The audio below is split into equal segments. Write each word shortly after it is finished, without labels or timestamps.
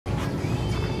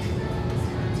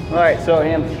All right, so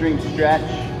hamstring stretch.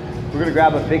 We're gonna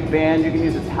grab a big band. You can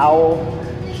use a towel,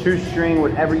 shoestring,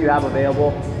 whatever you have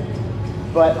available.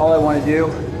 But all I wanna do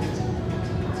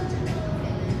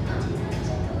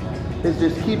is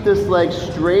just keep this leg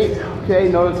straight, okay?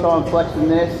 Notice how I'm flexing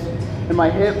this, and my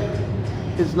hip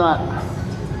is not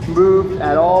moved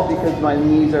at all because my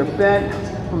knees are bent.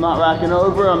 I'm not rocking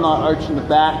over, I'm not arching the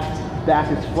back.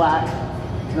 Back is flat,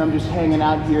 and I'm just hanging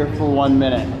out here for 1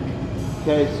 minute.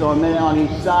 Okay, so a minute on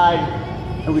each side,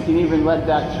 and we can even let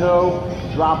that toe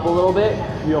drop a little bit.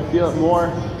 You'll feel it more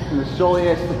in the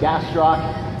soleus, the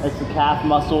gastroc, that's the calf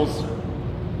muscles.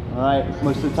 All right,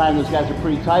 most of the time those guys are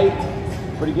pretty tight,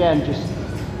 but again, just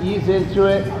ease into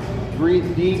it,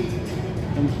 breathe deep,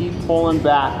 and keep pulling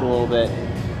back a little bit.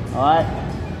 All right.